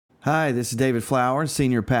Hi, this is David Flowers,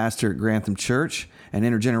 Senior Pastor at Grantham Church, an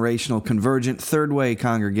intergenerational convergent third way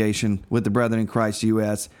congregation with the Brethren in Christ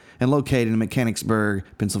U.S. and located in Mechanicsburg,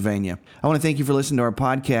 Pennsylvania. I want to thank you for listening to our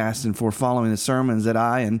podcast and for following the sermons that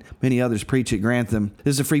I and many others preach at Grantham.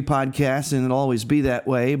 This is a free podcast and it'll always be that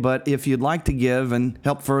way, but if you'd like to give and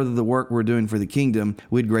help further the work we're doing for the kingdom,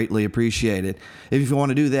 we'd greatly appreciate it. If you want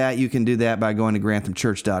to do that, you can do that by going to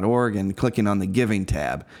granthamchurch.org and clicking on the Giving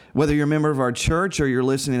tab. Whether you're a member of our church or you're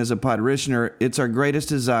listening as a parishioner, it's our greatest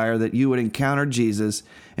desire that you would encounter Jesus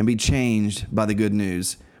and be changed by the good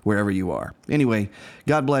news wherever you are. Anyway,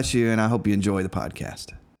 God bless you, and I hope you enjoy the podcast.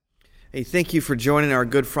 Hey, thank you for joining our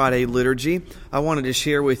Good Friday liturgy. I wanted to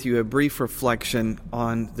share with you a brief reflection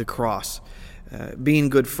on the cross. Being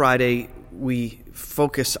Good Friday, we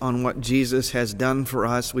focus on what Jesus has done for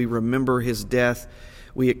us. We remember his death.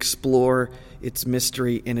 We explore its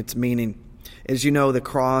mystery and its meaning. As you know, the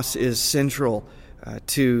cross is central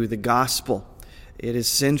to the gospel. It is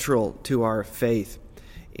central to our faith.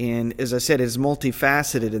 And as I said, it is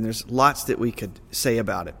multifaceted, and there's lots that we could say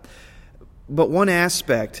about it. But one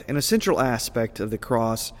aspect, an essential aspect of the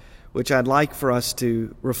cross, which I'd like for us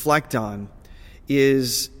to reflect on,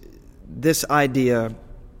 is this idea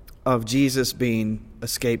of Jesus being a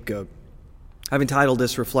scapegoat. I've entitled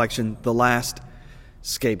this reflection, The Last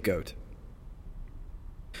Scapegoat.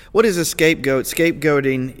 What is a scapegoat?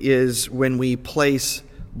 Scapegoating is when we place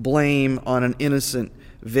blame on an innocent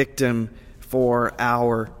victim for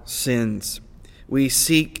our sins. We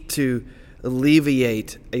seek to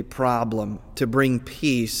alleviate a problem, to bring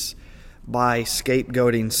peace by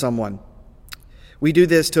scapegoating someone. We do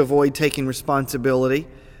this to avoid taking responsibility.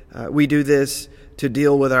 We do this to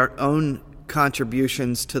deal with our own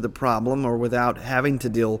contributions to the problem, or without having to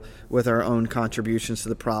deal with our own contributions to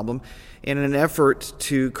the problem, in an effort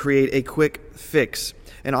to create a quick fix,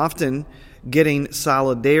 and often getting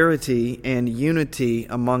solidarity and unity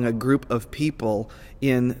among a group of people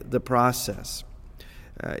in the process.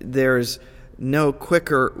 There's no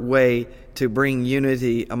quicker way to bring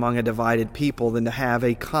unity among a divided people than to have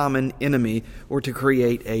a common enemy or to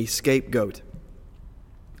create a scapegoat.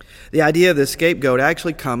 The idea of the scapegoat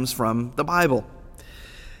actually comes from the Bible.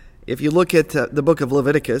 If you look at the book of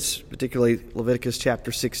Leviticus, particularly Leviticus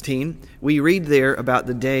chapter 16, we read there about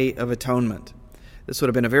the Day of Atonement. This would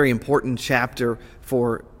have been a very important chapter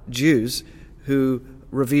for Jews who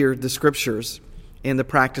revered the Scriptures and the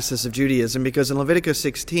practices of Judaism, because in Leviticus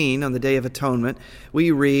 16, on the Day of Atonement,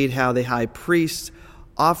 we read how the high priest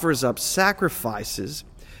offers up sacrifices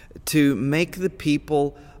to make the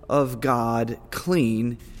people of God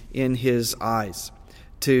clean in his eyes,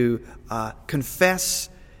 to confess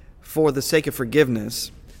for the sake of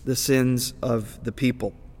forgiveness the sins of the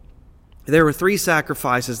people. There were 3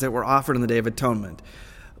 sacrifices that were offered on the Day of Atonement.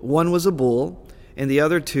 One was a bull, and the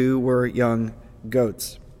other 2 were young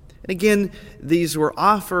goats. And again, these were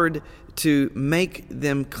offered to make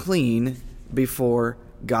them clean before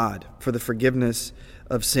God for the forgiveness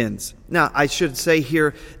of sins. Now, I should say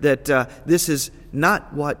here that this is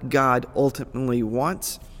not what God ultimately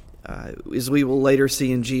wants, as we will later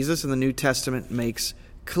see in Jesus, and the New Testament makes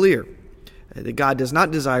clear. That God does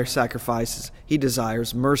not desire sacrifices, he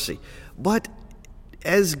desires mercy. But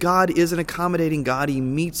as God is an accommodating God, he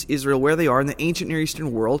meets Israel where they are in the ancient Near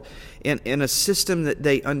Eastern world in a system that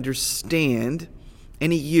they understand,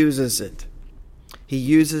 and he uses it. He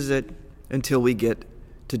uses it until we get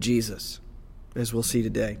to Jesus, as we'll see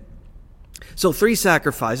today. So 3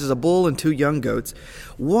 sacrifices, a bull and 2 young goats.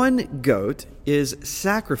 One goat is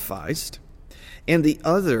sacrificed, and the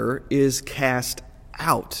other is cast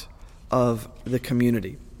out of the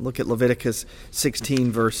community. Look at Leviticus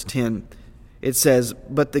 16, verse 10. It says,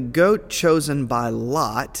 "But the goat chosen by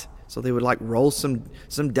lot," so they would roll some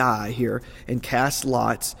die here and cast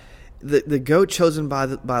lots. The goat chosen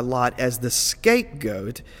by lot as the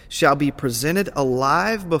scapegoat shall be presented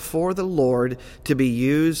alive before the Lord to be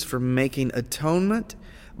used for making atonement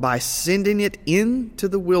by sending it into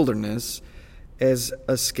the wilderness as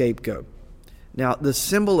a scapegoat. Now, the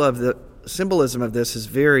symbolism of this is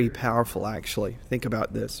very powerful, actually. Think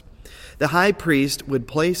about this. The high priest would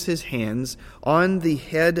place his hands on the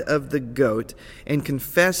head of the goat and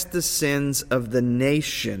confess the sins of the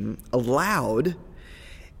nation aloud,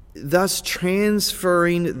 thus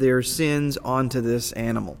transferring their sins onto this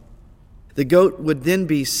animal. The goat would then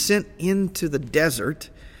be sent into the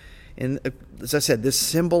desert, and as I said, this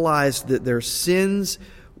symbolized that their sins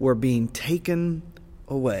were being taken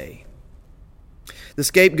away. The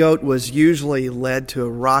scapegoat was usually led to a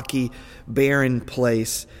rocky, barren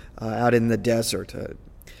place out in the desert.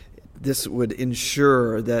 This would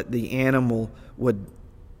ensure that the animal would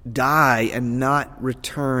die and not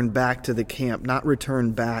return back to the camp, not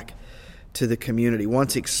return back to the community.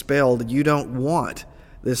 Once expelled, you don't want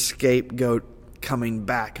the scapegoat coming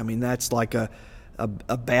back. I mean, that's like a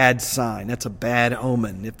bad sign. That's a bad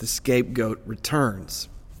omen if the scapegoat returns.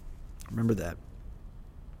 Remember that.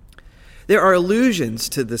 There are allusions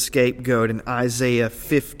to the scapegoat in Isaiah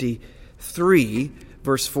 53,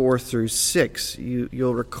 verse 4 through 6.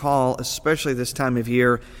 You'll recall, especially this time of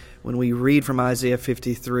year, when we read from Isaiah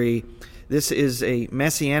 53, this is a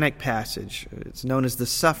messianic passage. It's known as the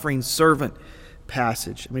suffering servant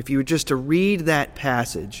passage. I mean, if you were just to read that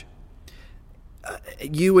passage,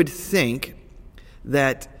 you would think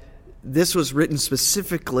that this was written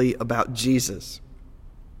specifically about Jesus.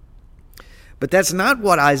 But that's not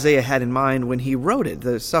what Isaiah had in mind when he wrote it.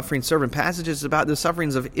 The suffering servant passage is about the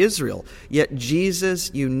sufferings of Israel. Yet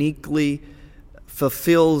Jesus uniquely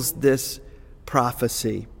fulfills this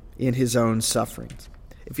prophecy in his own sufferings.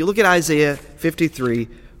 If you look at Isaiah 53,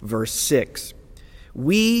 verse 6,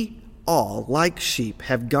 we all, like sheep,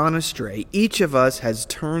 have gone astray. Each of us has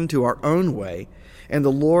turned to our own way, and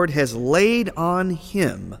the Lord has laid on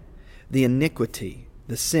him the iniquity,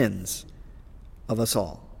 the sins of us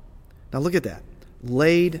all. Now look at that.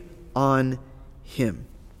 Laid on him.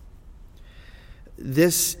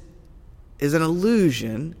 This is an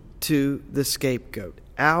allusion to the scapegoat.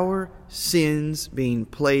 Our sins being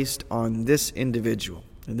placed on this individual.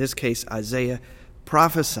 In this case, Isaiah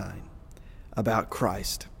prophesying about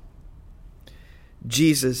Christ.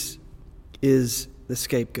 Jesus is the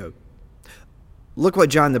scapegoat. Look what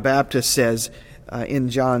John the Baptist says in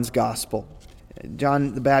John's Gospel.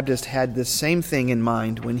 John the Baptist had the same thing in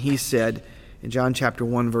mind when he said in John chapter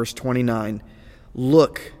 1, verse 29,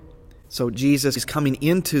 look. So Jesus is coming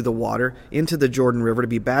into the water, into the Jordan River to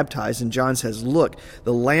be baptized, and John says, look,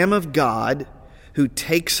 the Lamb of God who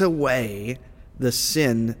takes away the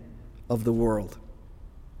sin of the world.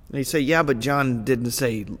 And you say, yeah, but John didn't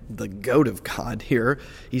say the goat of God here.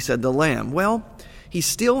 He said the Lamb. Well, he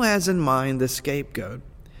still has in mind the scapegoat,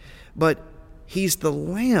 but he's the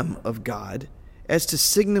Lamb of God as to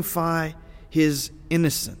signify his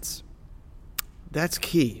innocence. That's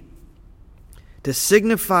key. To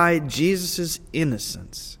signify Jesus'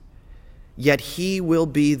 innocence, yet he will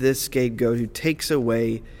be this scapegoat who takes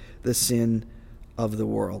away the sin of the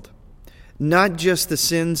world. Not just the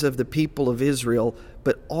sins of the people of Israel,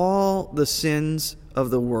 but all the sins of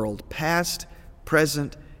the world, past,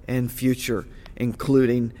 present, and future,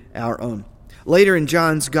 including our own. Later in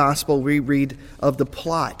John's Gospel, we read of the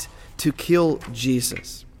plot to kill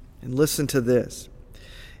Jesus. And listen to this.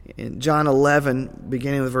 In John 11,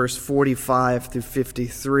 beginning with verse 45 through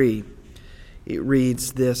 53, it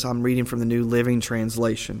reads this. I'm reading from the New Living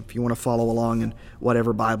Translation, if you want to follow along in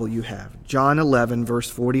whatever Bible you have. John 11, verse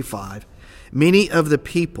 45. Many of the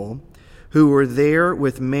people who were there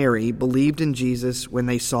with Mary believed in Jesus when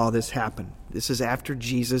they saw this happen. This is after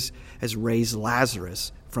Jesus has raised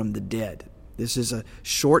Lazarus from the dead. This is a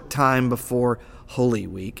short time before Holy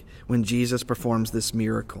Week when Jesus performs this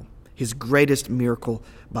miracle, his greatest miracle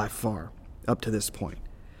by far up to this point.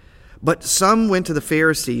 But some went to the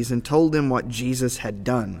Pharisees and told them what Jesus had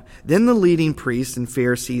done. Then the leading priests and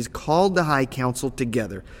Pharisees called the high council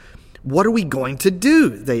together. What are we going to do?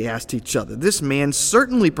 They asked each other. This man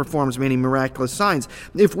certainly performs many miraculous signs.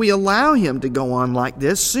 If we allow him to go on like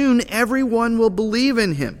this, soon everyone will believe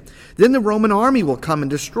in him. Then the Roman army will come and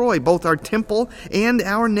destroy both our temple and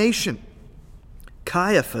our nation.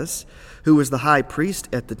 Caiaphas, who was the high priest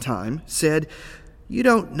at the time, said, "You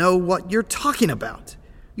don't know what you're talking about.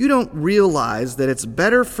 You don't realize that it's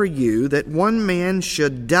better for you that one man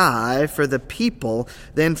should die for the people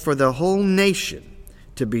than for the whole nation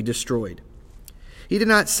to be destroyed." He did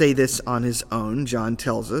not say this on his own, John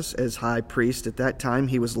tells us. As high priest at that time,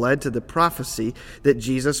 he was led to the prophecy that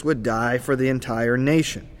Jesus would die for the entire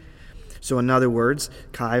nation. So in other words,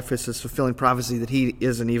 Caiaphas is fulfilling prophecy that he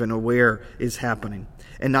isn't even aware is happening.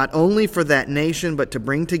 And not only for that nation, but to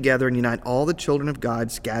bring together and unite all the children of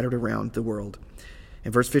God scattered around the world.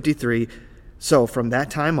 In verse 53, so from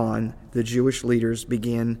that time on, the Jewish leaders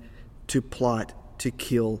began to plot to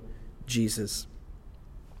kill Jesus.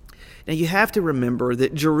 Now you have to remember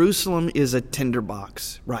that Jerusalem is a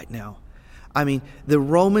tinderbox right now. I mean, the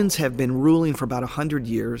Romans have been ruling for about 100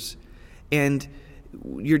 years, and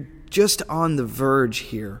you're just on the verge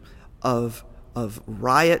here of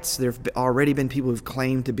riots. There have already been people who've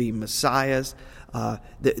claimed to be messiahs.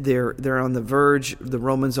 They're on the verge, the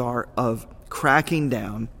Romans are, of cracking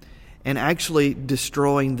down and actually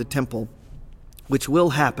destroying the temple, which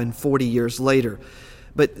will happen 40 years later.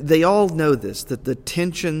 But they all know this, that the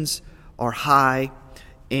tensions are high,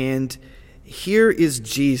 and here is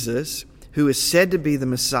Jesus, who is said to be the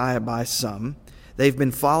Messiah by some. They've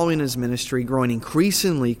been following his ministry, growing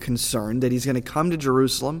increasingly concerned that he's going to come to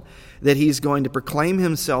Jerusalem, that he's going to proclaim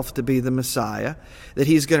himself to be the Messiah, that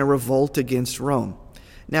he's going to revolt against Rome.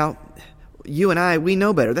 Now, you and I, we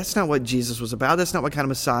know better. That's not what Jesus was about. That's not what kind of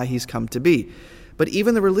Messiah he's come to be. But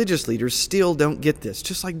even the religious leaders still don't get this,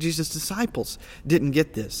 just like Jesus' disciples didn't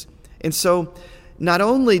get this. And so, not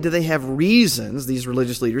only do they have reasons, these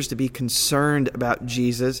religious leaders, to be concerned about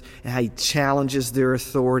Jesus and how he challenges their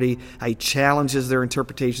authority, how he challenges their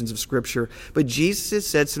interpretations of Scripture, but Jesus has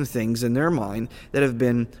said some things in their mind that have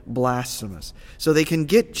been blasphemous. So they can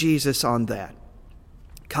get Jesus on that.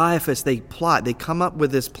 Caiaphas, they come up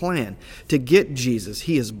with this plan to get Jesus.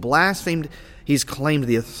 He is blasphemed. He's claimed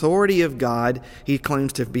the authority of God. He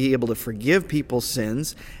claims to be able to forgive people's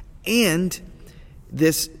sins. And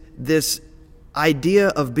this idea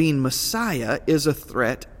of being Messiah is a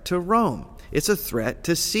threat to Rome. It's a threat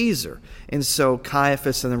to Caesar. And so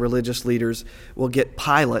Caiaphas and the religious leaders will get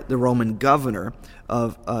Pilate, the Roman governor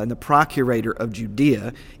and the procurator of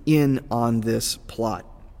Judea, in on this plot.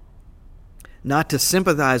 Not to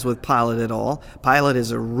sympathize with Pilate at all. Pilate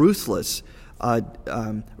is a ruthless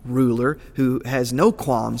ruler who has no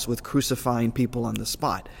qualms with crucifying people on the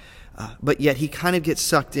spot. But yet he kind of gets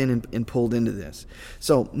sucked in and pulled into this.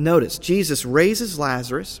 So notice, Jesus raises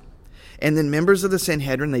Lazarus, and then members of the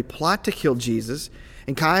Sanhedrin, they plot to kill Jesus,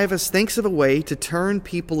 and Caiaphas thinks of a way to turn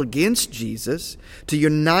people against Jesus, to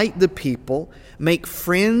unite the people, make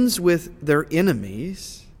friends with their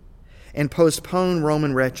enemies, and postpone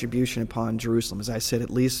Roman retribution upon Jerusalem, as I said, at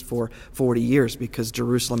least for 40 years, because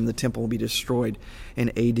Jerusalem, the temple, will be destroyed in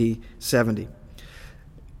AD 70.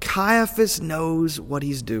 Caiaphas knows what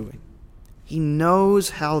he's doing. He knows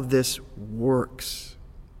how this works.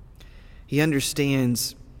 He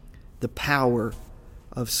understands the power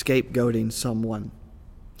of scapegoating someone.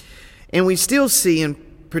 And we still see and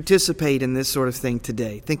participate in this sort of thing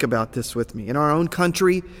today. Think about this with me. In our own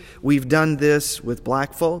country, we've done this with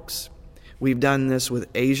black folks. We've done this with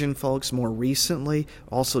Asian folks more recently,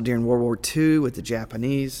 also during World War II with the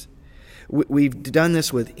Japanese. We've done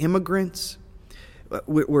this with immigrants.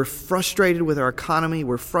 We're frustrated with our economy.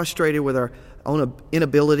 We're frustrated with our own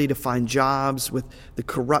inability to find jobs, with the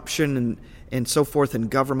corruption and so forth in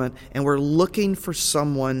government, and we're looking for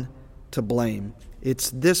someone to blame. It's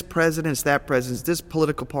this president, it's that president, it's this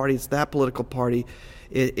political party, it's that political party,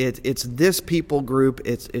 it's this people group,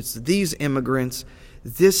 it's these immigrants.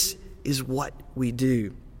 This is what we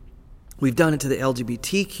do. We've done it to the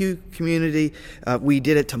LGBTQ community. We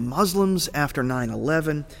did it to Muslims after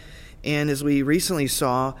 9/11. And as we recently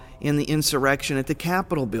saw in the insurrection at the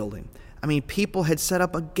Capitol building, I mean, people had set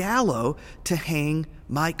up a gallows to hang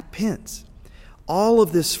Mike Pence. All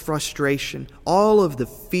of this frustration, all of the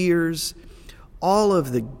fears, all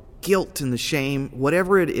of the guilt and the shame,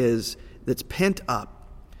 whatever it is that's pent up,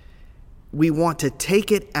 we want to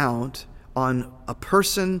take it out on a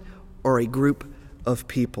person or a group of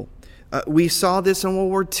people. We saw this in World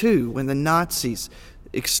War II when the Nazis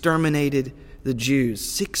exterminated the Jews,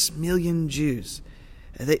 6 million Jews.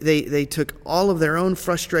 They took all of their own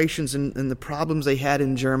frustrations and the problems they had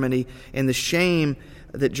in Germany and the shame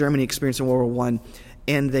that Germany experienced in World War I,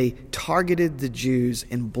 and they targeted the Jews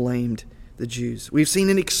and blamed the Jews. We've seen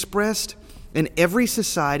it expressed in every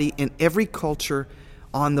society, in every culture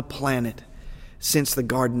on the planet since the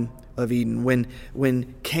Garden of Eden,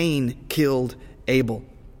 when Cain killed Abel.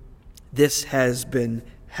 This has been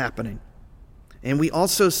happening. And we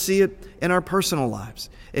also see it in our personal lives.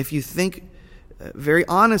 If you think very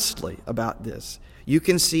honestly about this, you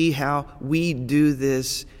can see how we do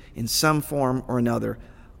this in some form or another,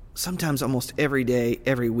 sometimes almost every day,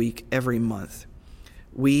 every week, every month.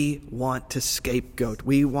 We want to scapegoat.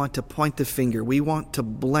 We want to point the finger. We want to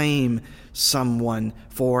blame someone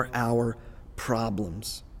for our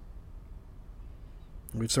problems.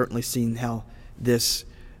 We've certainly seen how this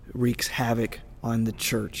wreaks havoc on the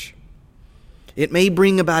church. It may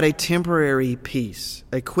bring about a temporary peace,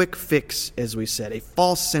 a quick fix, as we said, a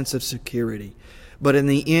false sense of security. But in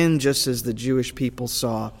the end, just as the Jewish people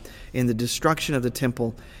saw in the destruction of the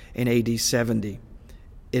temple in AD 70,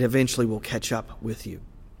 it eventually will catch up with you.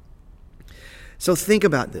 So think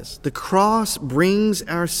about this. The cross brings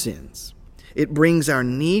our sins. It brings our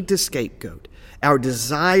need to scapegoat, our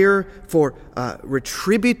desire for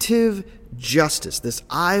retributive justice, this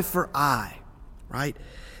eye for eye, right?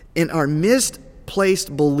 And our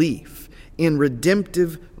misplaced belief in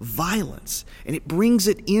redemptive violence. And it brings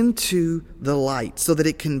it into the light so that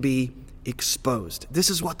it can be exposed. This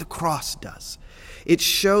is what the cross does. It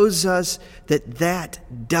shows us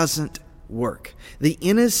that doesn't work. The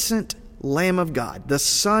innocent Lamb of God, the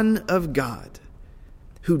Son of God,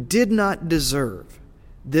 who did not deserve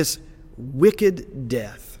this wicked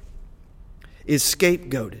death, is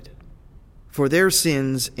scapegoated for their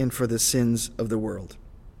sins and for the sins of the world.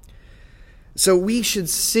 So we should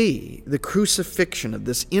see the crucifixion of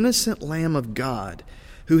this innocent Lamb of God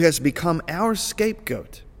who has become our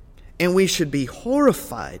scapegoat, and we should be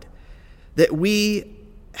horrified that we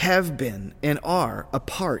have been and are a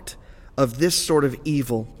part of this sort of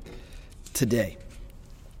evil today.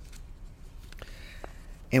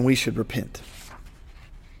 And we should repent.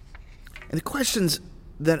 And the questions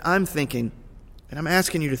that I'm thinking, and I'm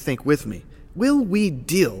asking you to think with me, will we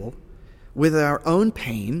deal with our own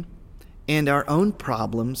pain and our own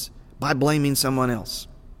problems by blaming someone else?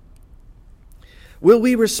 Will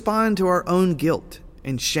we respond to our own guilt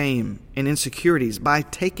and shame and insecurities by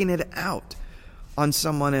taking it out on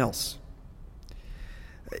someone else?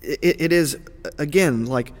 It is, again,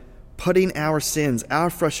 like putting our sins, our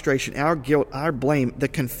frustration, our guilt, our blame, the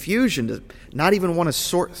confusion to not even want to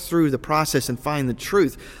sort through the process and find the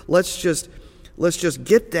truth. Let's just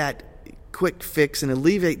get that quick fix and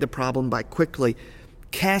alleviate the problem by quickly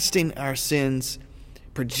casting our sins,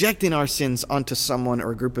 projecting our sins onto someone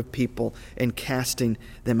or a group of people and casting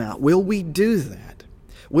them out. Will we do that?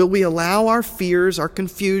 Will we allow our fears, our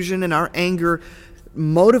confusion, and our anger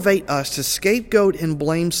motivate us to scapegoat and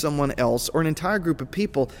blame someone else or an entire group of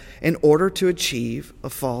people in order to achieve a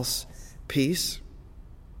false peace?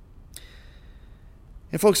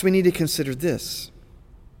 And folks, we need to consider this.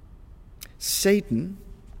 Satan,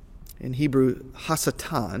 in Hebrew,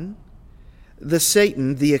 Hasatan, the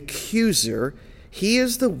Satan, the accuser, he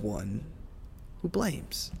is the one who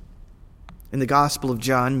blames. In the Gospel of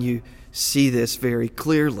John, you see this very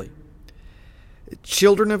clearly.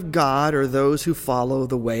 Children of God are those who follow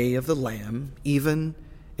the way of the Lamb, even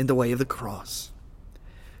in the way of the cross.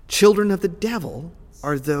 Children of the devil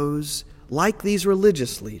are those, like these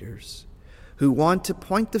religious leaders, who want to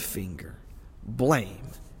point the finger, blame,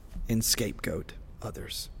 and scapegoat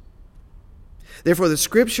others. Therefore, the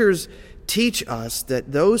Scriptures teach us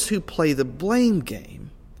that those who play the blame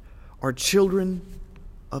game are children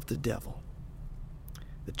of the devil.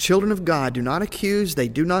 The children of God do not accuse, they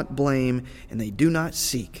do not blame, and they do not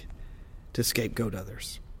seek to scapegoat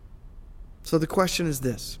others. So the question is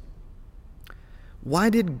this: why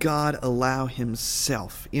did God allow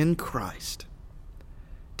himself in Christ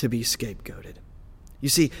to be scapegoated? You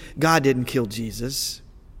see, God didn't kill Jesus.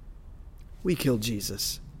 We killed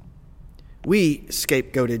Jesus. We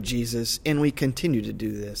scapegoated Jesus, and we continue to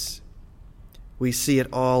do this. We see it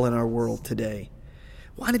all in our world today.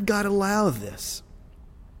 Why did God allow this?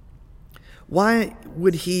 Why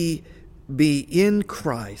would he be in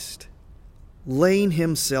Christ, laying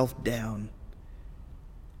himself down,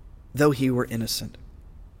 though he were innocent?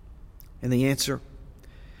 And the answer: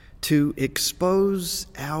 to expose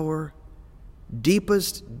our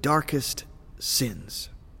deepest, darkest sins,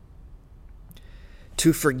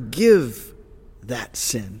 to forgive that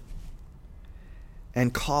sin,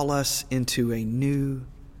 and call us into a new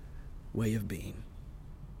way of being.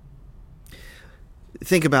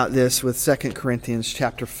 Think about this with 2 Corinthians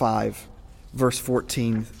chapter 5, verse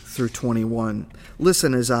 14 through 21.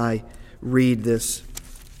 Listen as I read this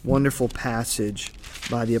wonderful passage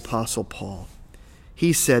by the Apostle Paul.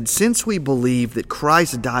 He said, "Since we believe that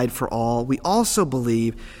Christ died for all, we also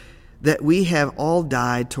believe that we have all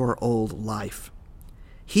died to our old life.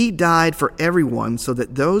 He died for everyone so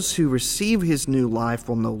that those who receive his new life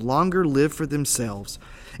will no longer live for themselves.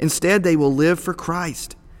 Instead, they will live for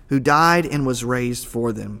Christ, who died and was raised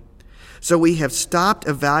for them. So we have stopped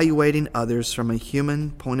evaluating others from a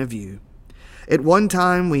human point of view. At one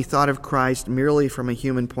time, we thought of Christ merely from a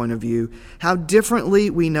human point of view. How differently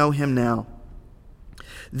we know him now.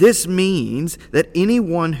 This means that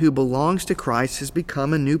anyone who belongs to Christ has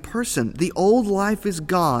become a new person. The old life is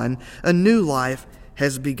gone, a new life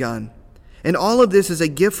has begun. And all of this is a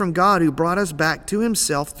gift from God, who brought us back to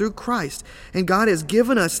himself through Christ. And God has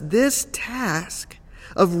given us this task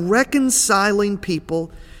of reconciling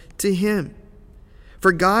people to him.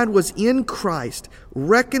 For God was in Christ,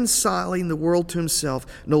 reconciling the world to himself,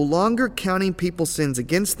 no longer counting people's sins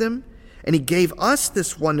against them, and he gave us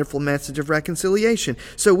this wonderful message of reconciliation.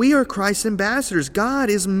 So we are Christ's ambassadors. God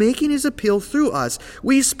is making his appeal through us.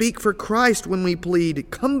 We speak for Christ when we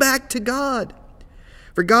plead, "Come back to God."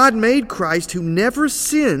 For God made Christ, who never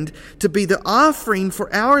sinned, to be the offering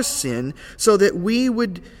for our sin, so that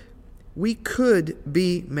we could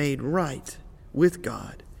be made right with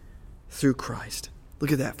God through Christ.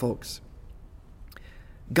 Look at that, folks.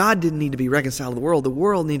 God didn't need to be reconciled to the world. The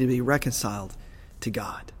world needed to be reconciled to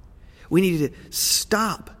God. We needed to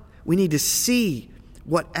stop We need to see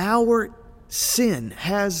what our sin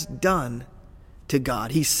has done to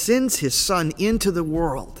God. He sends His Son into the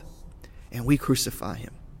world, and we crucify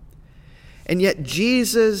Him. And yet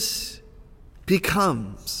Jesus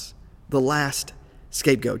becomes the last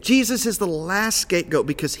scapegoat. Jesus is the last scapegoat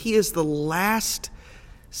because He is the last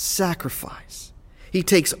sacrifice. He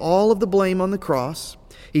takes all of the blame on the cross.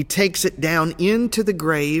 He takes it down into the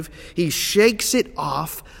grave. He shakes it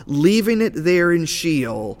off, leaving it there in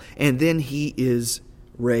Sheol. And then He is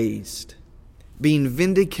raised, being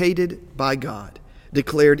vindicated by God,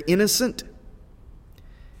 declared innocent,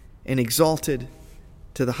 and exalted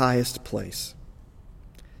to the highest place.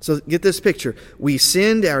 So get this picture. We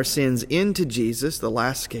send our sins into Jesus, the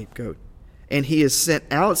last scapegoat, and He is sent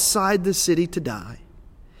outside the city to die.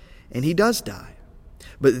 And He does die.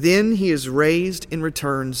 But then He is raised and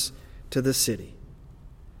returns to the city.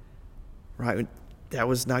 Right? That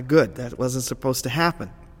was not good. That wasn't supposed to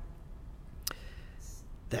happen.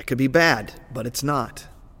 That could be bad, but it's not.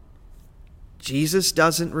 Jesus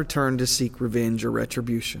doesn't return to seek revenge or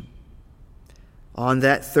retribution. On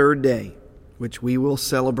that third day, which we will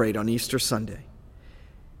celebrate on Easter Sunday,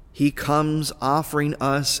 He comes offering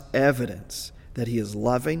us evidence that He is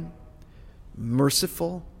loving,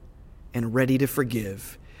 merciful, and ready to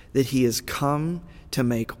forgive, that He has come to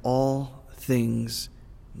make all things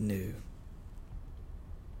new.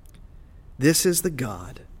 This is the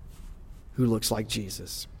God who looks like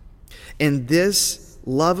Jesus. And this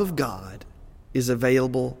love of God is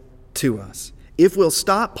available to us. If we'll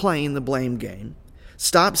stop playing the blame game,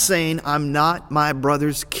 stop saying, I'm not my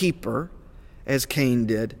brother's keeper, as Cain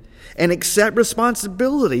did, and accept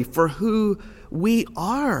responsibility for who we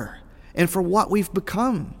are and for what we've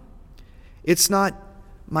become. It's not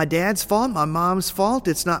my dad's fault, my mom's fault.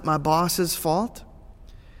 It's not my boss's fault.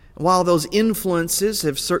 While those influences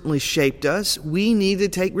have certainly shaped us, we need to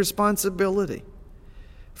take responsibility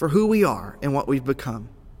for who we are and what we've become.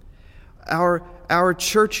 Our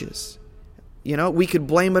churches, we could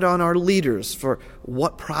blame it on our leaders for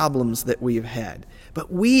what problems that we've had.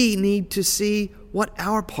 But we need to see what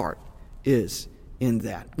our part is in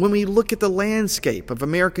that. When we look at the landscape of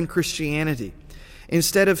American Christianity,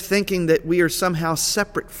 instead of thinking that we are somehow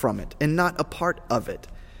separate from it and not a part of it,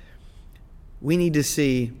 we need to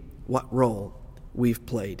see what role we've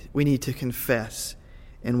played. We need to confess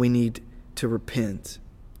and we need to repent.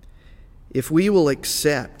 If we will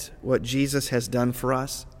accept what Jesus has done for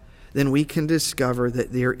us, then we can discover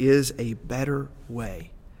that there is a better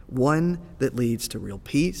way, one that leads to real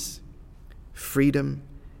peace, freedom,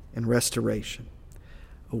 and restoration,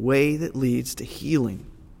 a way that leads to healing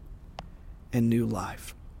and new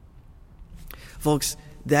life. Folks,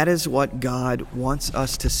 that is what God wants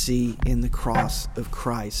us to see in the cross of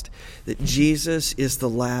Christ, that Jesus is the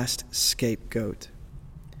last scapegoat.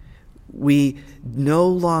 We no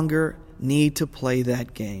longer need to play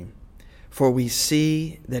that game, for we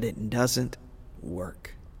see that it doesn't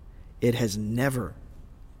work. It has never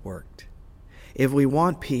worked. If we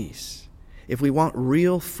want peace, if we want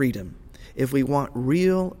real freedom, if we want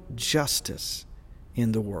real justice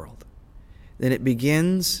in the world, then it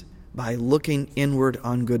begins by looking inward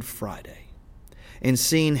on Good Friday and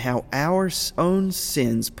seeing how our own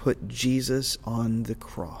sins put Jesus on the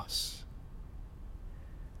cross.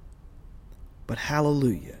 But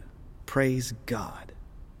hallelujah, praise God,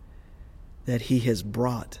 that He has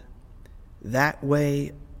brought that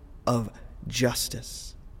way of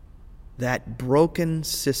justice, that broken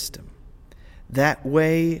system, that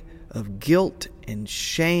way of guilt and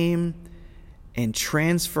shame and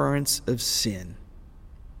transference of sin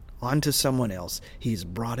onto someone else. He's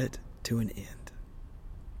brought it to an end.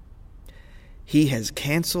 He has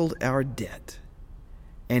canceled our debt,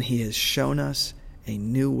 and He has shown us a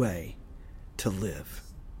new way to live.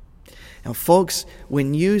 Now, folks,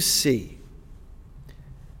 when you see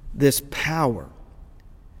this power,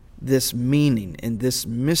 this meaning, and this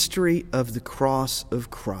mystery of the cross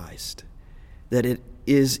of Christ, that it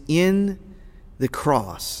is in the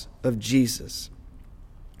cross of Jesus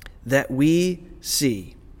that we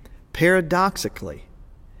see, paradoxically,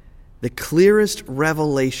 the clearest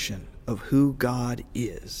revelation of who God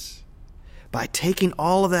is by taking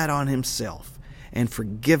all of that on Himself and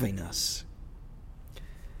forgiving us.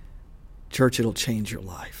 Church, it'll change your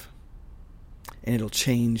life, and it'll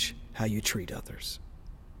change how you treat others.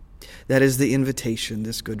 That is the invitation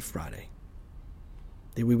this Good Friday,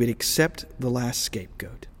 that we would accept the last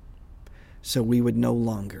scapegoat, so we would no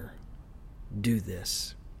longer do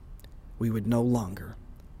this. We would no longer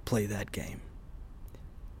play that game,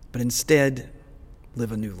 but instead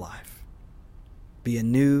live a new life. Be a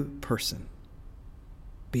new person.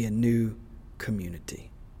 Be a new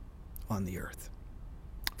community. on the earth.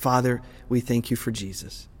 Father, we thank you for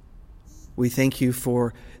Jesus. We thank you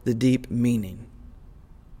for the deep meaning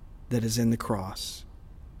that is in the cross,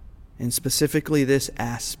 and specifically this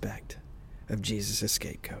aspect of Jesus'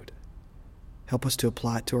 scapegoat. Help us to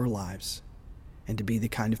apply it to our lives and to be the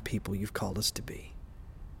kind of people you've called us to be.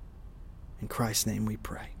 In Christ's name we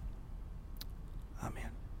pray.